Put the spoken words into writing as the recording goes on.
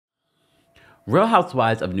Real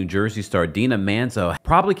Housewives of New Jersey star Dina Manzo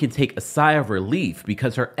probably can take a sigh of relief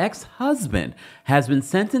because her ex-husband has been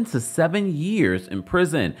sentenced to 7 years in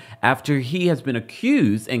prison after he has been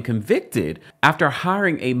accused and convicted after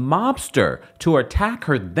hiring a mobster to attack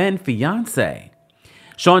her then fiance.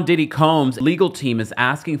 Sean Diddy Combs' legal team is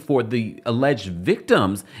asking for the alleged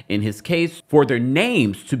victims in his case for their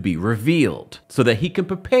names to be revealed so that he can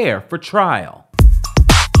prepare for trial.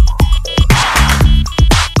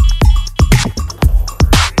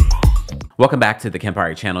 Welcome back to the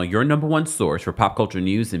Kempire channel, your #1 source for pop culture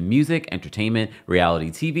news in music, entertainment, reality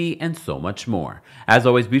TV, and so much more. As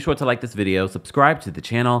always, be sure to like this video, subscribe to the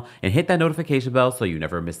channel, and hit that notification bell so you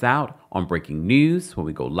never miss out on breaking news when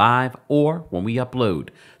we go live or when we upload.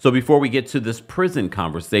 So before we get to this prison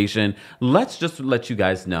conversation, let's just let you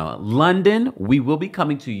guys know, London, we will be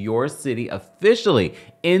coming to your city officially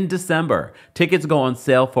in December. Tickets go on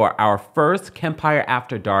sale for our first Kempire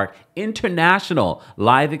After Dark International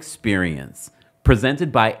live experience presented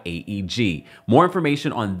by AEG. More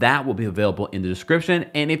information on that will be available in the description.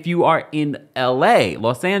 And if you are in LA,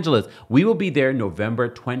 Los Angeles, we will be there November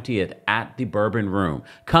 20th at the Bourbon Room.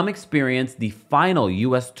 Come experience the final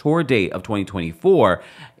US tour date of 2024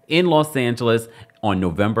 in Los Angeles on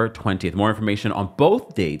November 20th. More information on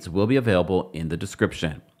both dates will be available in the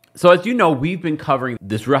description. So as you know, we've been covering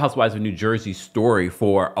this Real Housewives of New Jersey story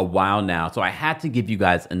for a while now, so I had to give you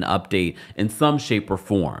guys an update in some shape or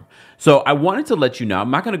form. So I wanted to let you know,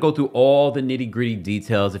 I'm not going to go through all the nitty-gritty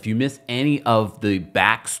details. If you miss any of the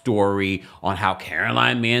backstory on how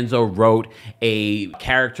Caroline Manzo wrote a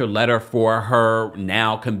character letter for her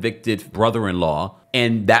now convicted brother-in-law,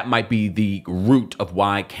 and that might be the root of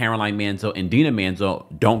why Caroline Manzo and Dina Manzo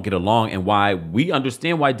don't get along and why we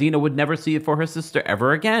understand why Dina would never see it for her sister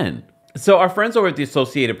ever again. So our friends over at the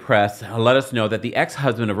Associated Press let us know that the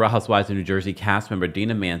ex-husband of Real Housewives of New Jersey cast member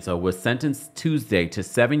Dina Manzo was sentenced Tuesday to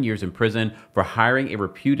 7 years in prison for hiring a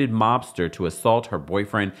reputed mobster to assault her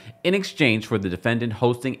boyfriend in exchange for the defendant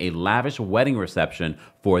hosting a lavish wedding reception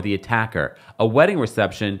for the attacker. A wedding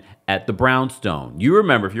reception at the Brownstone. You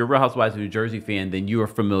remember, if you're a Real Housewives of New Jersey fan, then you are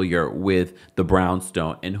familiar with the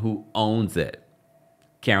Brownstone and who owns it.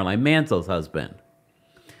 Caroline Manzo's husband.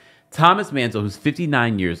 Thomas Manzo, who's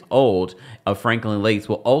 59 years old, of Franklin Lakes,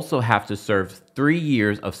 will also have to serve 3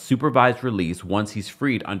 years of supervised release once he's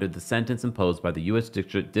freed under the sentence imposed by the U.S.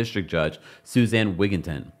 District Judge Suzanne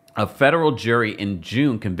Wigginton. A federal jury in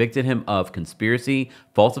June convicted him of conspiracy,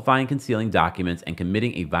 falsifying, concealing documents, and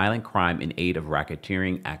committing a violent crime in aid of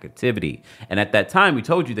racketeering activity. And at that time, we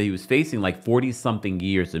told you that he was facing like 40-something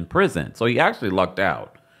years in prison, so he actually lucked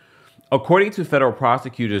out. According to federal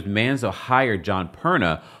prosecutors, Manzo hired John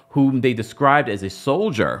Perna, whom they described as a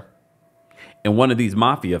soldier in one of these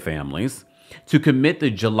mafia families, to commit the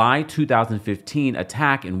July 2015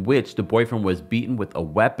 attack in which the boyfriend was beaten with a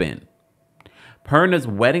weapon. Perna's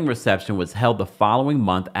wedding reception was held the following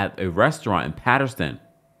month at a restaurant in Paterson,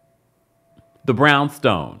 the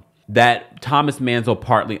Brownstone, that Thomas Manzo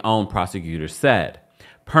partly owned, prosecutors said.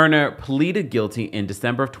 Perna pleaded guilty in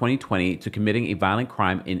December of 2020 to committing a violent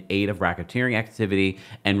crime in aid of racketeering activity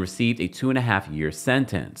and received a 2.5-year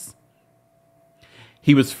sentence.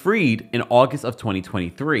 He was freed in August of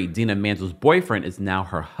 2023. Dina Manzo's boyfriend is now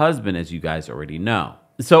her husband, as you guys already know.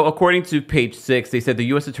 So according to page 6, they said the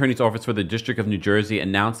U.S. Attorney's Office for the District of New Jersey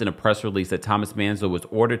announced in a press release that Thomas Manzo was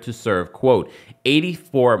ordered to serve, quote,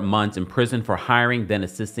 84 months in prison for hiring, then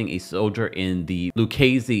assisting a soldier in the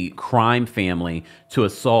Lucchese crime family to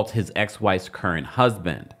assault his ex-wife's current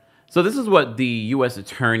husband. So this is what the U.S.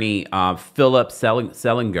 Attorney Philip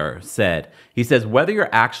Selinger said. He says, whether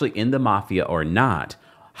you're actually in the mafia or not,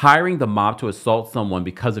 hiring the mob to assault someone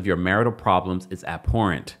because of your marital problems is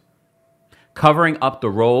abhorrent. Covering up the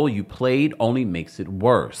role you played only makes it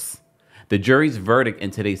worse. The jury's verdict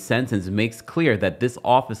in today's sentence makes clear that this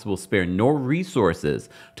office will spare no resources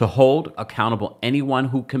to hold accountable anyone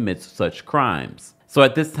who commits such crimes. So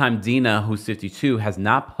at this time, Dina, who's 52, has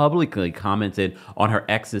not publicly commented on her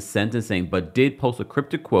ex's sentencing, but did post a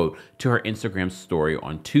cryptic quote to her Instagram story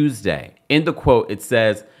on Tuesday. In the quote, it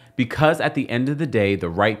says, "Because at the end of the day, the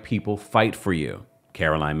right people fight for you,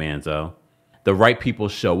 Caroline Manzo. The right people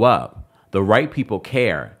show up. The right people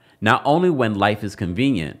care, not only when life is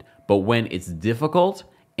convenient, but when it's difficult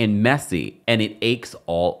and messy and it aches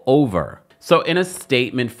all over." So in a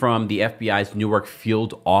statement from the FBI's Newark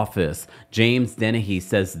field office, James Dennehy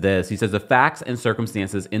says this. He says, the facts and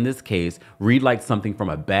circumstances in this case read like something from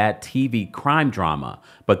a bad TV crime drama,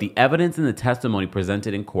 but the evidence and the testimony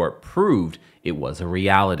presented in court proved it was a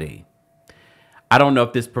reality. I don't know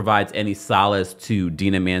if this provides any solace to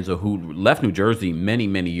Dina Manzo, who left New Jersey many,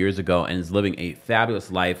 many years ago and is living a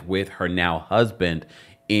fabulous life with her now husband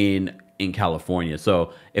in California.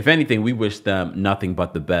 So if anything, we wish them nothing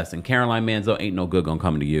but the best. And Caroline Manzo, ain't no good gonna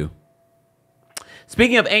come to you.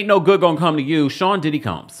 Speaking of ain't no good gonna come to you, Sean Diddy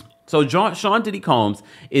Combs. So Sean Diddy Combs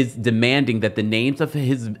is demanding that the names of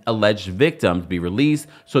his alleged victims be released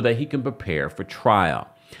so that he can prepare for trial.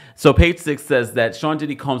 So Page Six says that Sean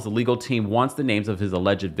Diddy Combs' legal team wants the names of his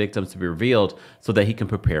alleged victims to be revealed so that he can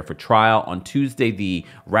prepare for trial. On Tuesday, the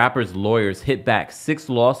rapper's lawyers hit back 6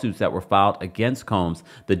 lawsuits that were filed against Combs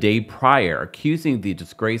the day prior, accusing the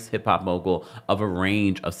disgraced hip-hop mogul of a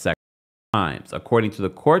range of sexual crimes. According to the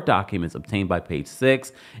court documents obtained by Page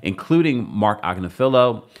Six, including Mark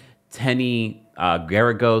Agnifilo, Tenny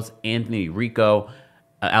Garagos, Anthony Rico,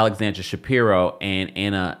 Alexandra Shapiro, and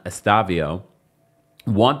Anna Estavio,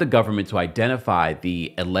 want the government to identify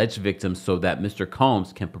the alleged victims so that Mr.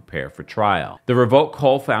 Combs can prepare for trial. The Revolt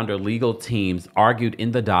co-founder legal teams argued in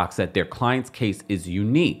the docs that their client's case is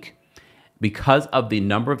unique because of the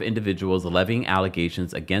number of individuals levying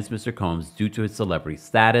allegations against Mr. Combs due to his celebrity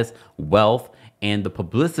status, wealth, and the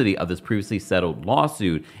publicity of this previously settled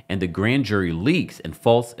lawsuit and the grand jury leaks and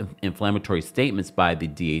false inflammatory statements by the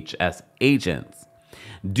DHS agents.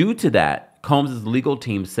 Due to that, Combs' legal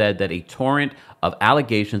team said that a torrent of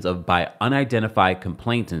allegations by unidentified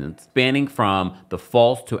complainants, spanning from the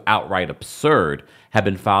false to outright absurd, have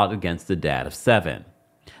been filed against the dad of 7.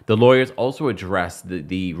 The lawyers also addressed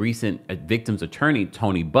the recent victim's attorney,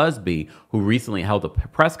 Tony Busby, who recently held a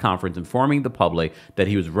press conference informing the public that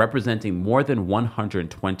he was representing more than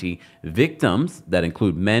 120 victims that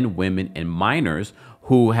include men, women, and minors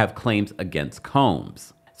who have claims against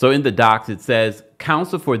Combs. So in the docs, it says,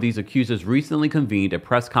 counsel for these accusers recently convened a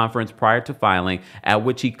press conference prior to filing at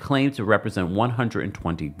which he claimed to represent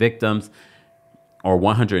 120 victims or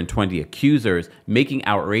 120 accusers, making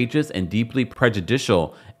outrageous and deeply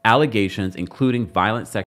prejudicial allegations, including violent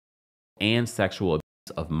sexual and sexual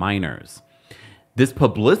abuse of minors. This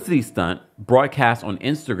publicity stunt broadcast on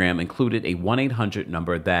Instagram included a 1-800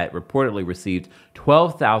 number that reportedly received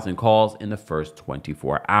 12,000 calls in the first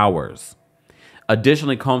 24 hours.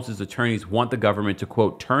 Additionally, Combs' attorneys want the government to,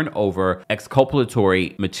 quote, turn over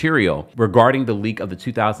exculpatory material regarding the leak of the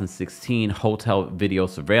 2016 hotel video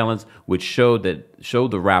surveillance, which showed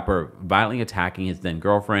the rapper violently attacking his then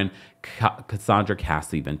girlfriend, Cassandra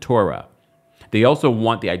Cassidy Ventura. They also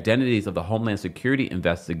want the identities of the Homeland Security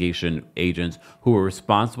investigation agents who were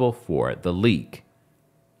responsible for the leak.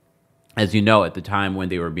 As you know, at the time when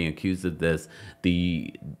they were being accused of this,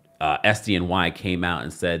 the SDNY came out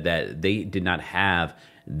and said that they did not have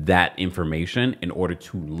that information in order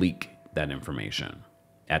to leak that information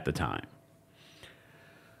at the time.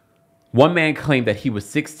 One man claimed that he was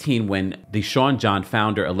 16 when the Sean John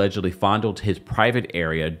founder allegedly fondled his private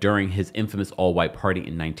area during his infamous all-white party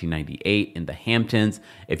in 1998 in the Hamptons.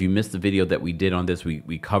 If you missed the video that we did on this,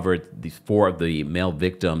 we covered these 4 of the male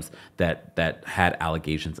victims that had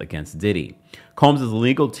allegations against Diddy. Combs'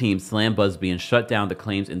 legal team slammed Busby and shut down the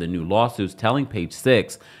claims in the new lawsuits, telling Page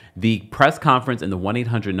Six the press conference and the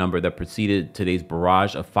 1-800 number that preceded today's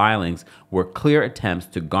barrage of filings were clear attempts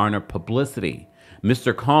to garner publicity.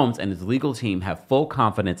 Mr. Combs and his legal team have full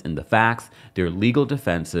confidence in the facts, their legal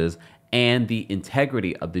defenses, and the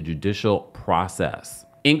integrity of the judicial process.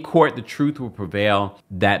 In court, the truth will prevail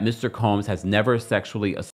that Mr. Combs has never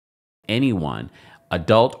sexually assaulted anyone,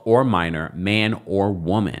 adult or minor, man or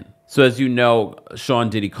woman. So as you know, Sean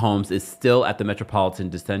Diddy Combs is still at the Metropolitan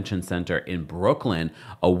Detention Center in Brooklyn,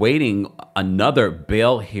 awaiting another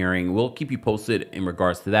bail hearing. We'll keep you posted in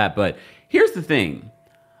regards to that. But here's the thing.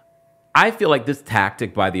 I feel like this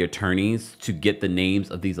tactic by the attorneys to get the names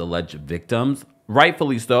of these alleged victims,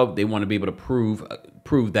 rightfully so, they want to be able to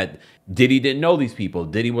prove that Diddy didn't know these people.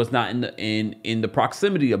 Diddy was not in the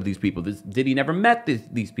proximity of these people. Diddy never met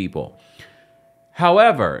these people.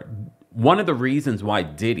 However, one of the reasons why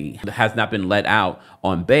Diddy has not been let out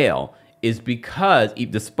on bail is because,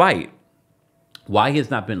 despite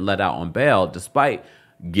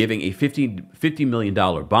giving a $50 million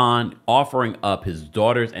bond, offering up his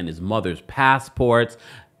daughter's and his mother's passports,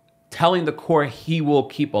 telling the court he will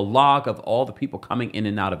keep a log of all the people coming in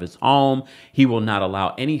and out of his home. He will not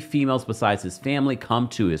allow any females besides his family come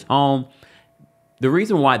to his home. The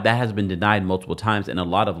reason why that has been denied multiple times, and a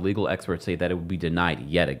lot of legal experts say that it will be denied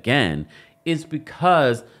yet again, is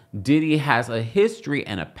because Diddy has a history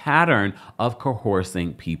and a pattern of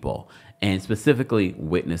coercing people, and specifically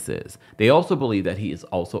witnesses. They also believe that he is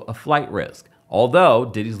also a flight risk. Although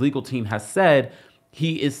Diddy's legal team has said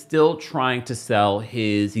he is still trying to sell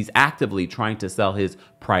he's actively trying to sell his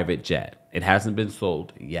private jet. It hasn't been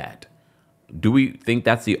sold yet. Do we think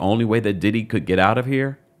that's the only way that Diddy could get out of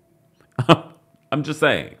here? I'm just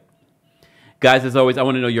saying. Guys, as always, I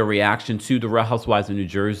want to know your reaction to the Real Housewives of New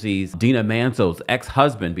Jersey's Dina Manzo's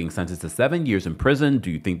ex-husband being sentenced to 7 years in prison.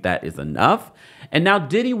 Do you think that is enough? And now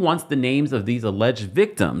Diddy wants the names of these alleged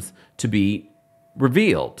victims to be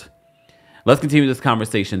revealed. Let's continue this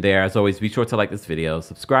conversation there. As always, be sure to like this video,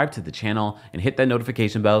 subscribe to the channel, and hit that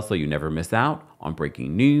notification bell so you never miss out on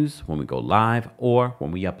breaking news when we go live or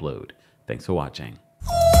when we upload. Thanks for watching.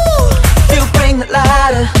 You bring the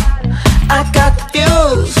lighter, I got the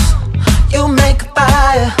fuse. You make a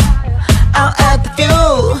fire, I'll add the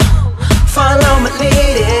fuel. Follow me,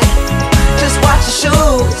 lead it. Just watch the